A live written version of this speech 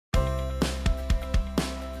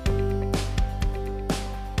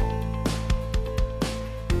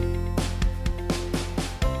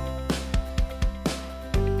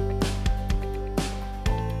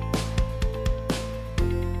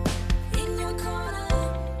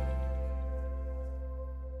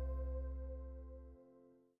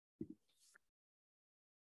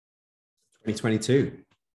2022.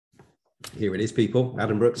 Here it is, people.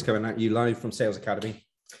 Adam Brooks coming at you live from Sales Academy.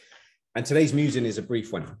 And today's musing is a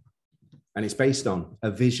brief one. And it's based on a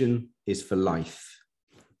vision is for life,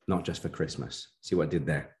 not just for Christmas. See what I did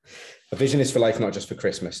there? A vision is for life, not just for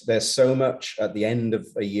Christmas. There's so much at the end of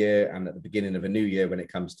a year and at the beginning of a new year when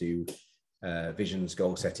it comes to visions,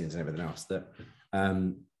 goal settings, and everything else that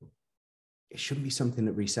it shouldn't be something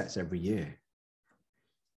that resets every year.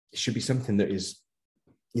 It should be something that is,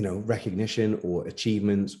 you know, recognition or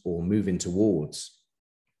achievements or moving towards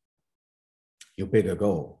your bigger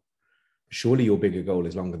goal. Surely your bigger goal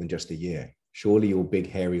is longer than just a year. Surely your big,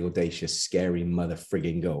 hairy, audacious, scary mother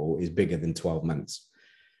frigging goal is bigger than 12 months.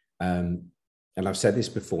 And I've said this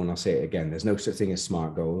before and I'll say it again. There's no such thing as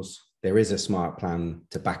smart goals. There is a smart plan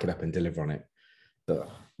to back it up and deliver on it. But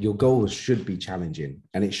your goals should be challenging.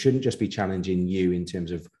 And it shouldn't just be challenging you in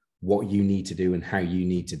terms of what you need to do and how you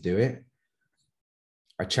need to do it.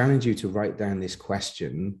 I challenge you to write down this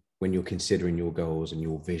question when you're considering your goals and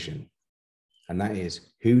your vision. And that is,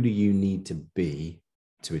 who do you need to be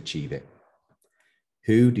to achieve it?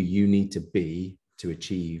 Who do you need to be to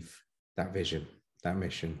achieve that vision, that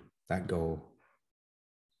mission, that goal?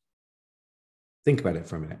 Think about it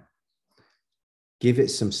for a minute. Give it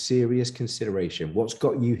some serious consideration. What's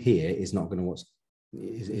got you here is not going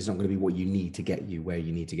to be what you need to get you where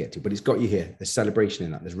you need to get to, but it's got you here. There's celebration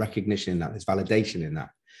in that. There's recognition in that. There's validation in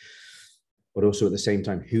that. But also at the same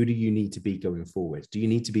time, who do you need to be going forward? Do you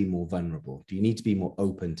need to be more vulnerable? Do you need to be more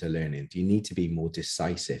open to learning? Do you need to be more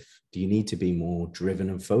decisive? Do you need to be more driven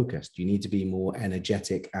and focused? Do you need to be more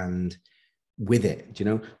energetic and with it? Do you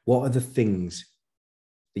know, what are the things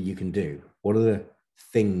that you can do? What are the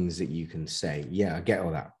things that you can say? Yeah, I get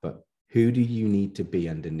all that, but who do you need to be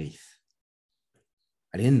underneath?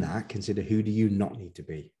 And in that, consider, who do you not need to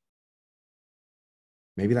be?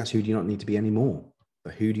 Maybe that's who do you not need to be anymore,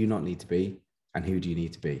 but who do you not need to be and who do you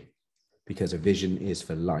need to be? Because a vision is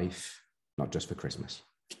for life, not just for Christmas.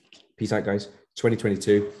 Peace out, guys.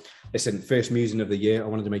 2022. Listen, first musing of the year. I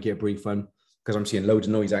wanted to make it a brief one because I'm seeing loads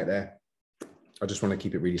of noise out there. I just want to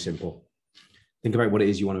keep it really simple. Think about what it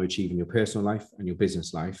is you want to achieve in your personal life and your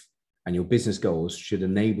business life. And your business goals should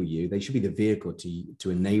enable you. They should be the vehicle to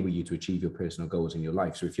enable you to achieve your personal goals in your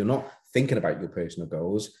life. So if you're not thinking about your personal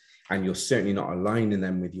goals and you're certainly not aligning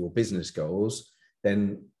them with your business goals,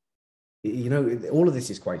 then, you know, all of this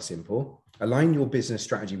is quite simple. Align your business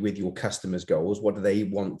strategy with your customers' goals. What do they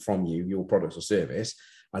want from you, your products or service?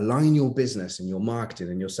 Align your business and your marketing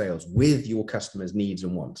and your sales with your customers' needs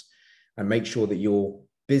and wants, and make sure that your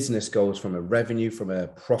business goals from a revenue, from a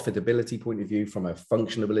profitability point of view, from a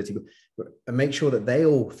functionability, and make sure that they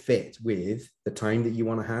all fit with the time that you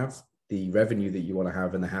want to have, the revenue that you want to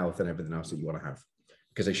have, and the health and everything else that you want to have,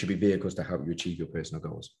 because they should be vehicles to help you achieve your personal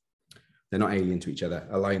goals. They're not alien to each other.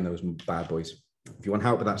 Align those bad boys. If you want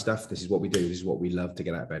help with that stuff, this is what we do. This is what we love to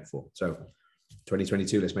get out of bed for. So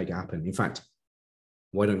 2022, let's make it happen. In fact,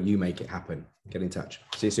 why don't you make it happen? Get in touch.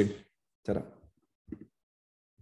 See you soon. Ta-da.